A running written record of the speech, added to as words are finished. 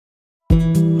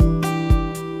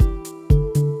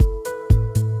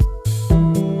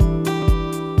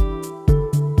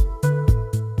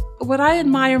I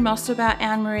admire most about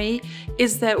Anne-Marie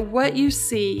is that what you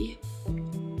see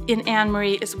in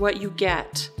Anne-Marie is what you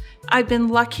get. I've been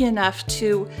lucky enough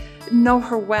to know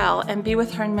her well and be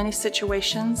with her in many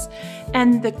situations,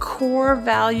 and the core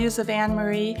values of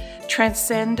Anne-Marie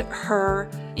transcend her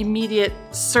immediate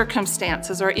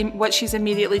circumstances or what she's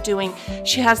immediately doing.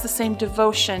 She has the same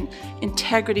devotion,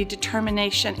 integrity,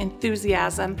 determination,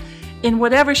 enthusiasm in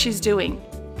whatever she's doing.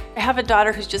 I have a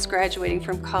daughter who's just graduating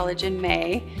from college in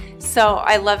May, so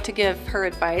I love to give her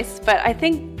advice, but I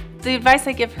think the advice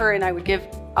I give her and I would give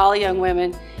all young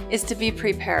women is to be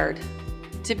prepared,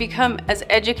 to become as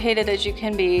educated as you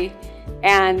can be,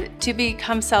 and to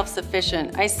become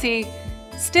self-sufficient. I see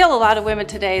still a lot of women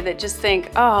today that just think,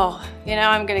 oh, you know,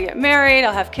 I'm gonna get married,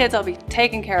 I'll have kids, I'll be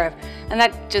taken care of, and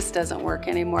that just doesn't work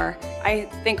anymore. I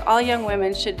think all young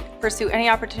women should pursue any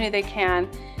opportunity they can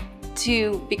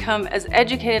to become as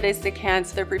educated as they can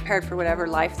so they're prepared for whatever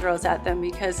life throws at them,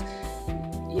 because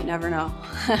you never know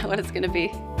what it's gonna be.